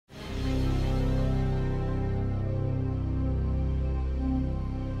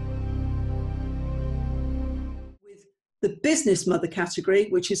the Business Mother category,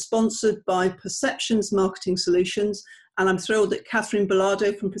 which is sponsored by Perceptions Marketing Solutions. And I'm thrilled that Catherine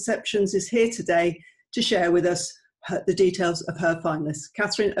Bilardo from Perceptions is here today to share with us the details of her finalists.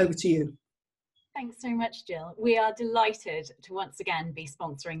 Catherine, over to you. Thanks so much, Jill. We are delighted to once again be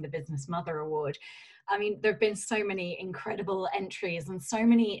sponsoring the Business Mother Award. I mean, there have been so many incredible entries and so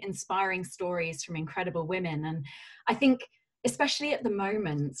many inspiring stories from incredible women. And I think, especially at the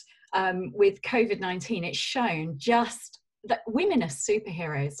moment with COVID-19, it's shown just that women are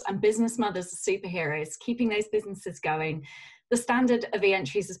superheroes and business mothers are superheroes, keeping those businesses going. The standard of the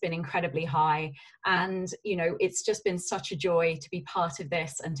entries has been incredibly high, and it's just been such a joy to be part of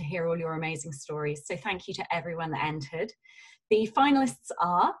this and to hear all your amazing stories. So thank you to everyone that entered. The finalists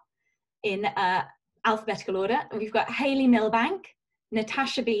are in alphabetical order. We've got Hayley Milbank,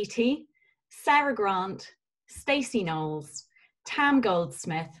 Natasha Beattie, Sarah Grant, Stacey Knowles, Tam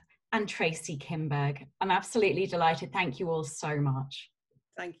Goldsmith, and Tracy Kimberg. I'm absolutely delighted. Thank you all so much.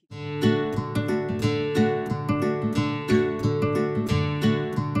 Thank you.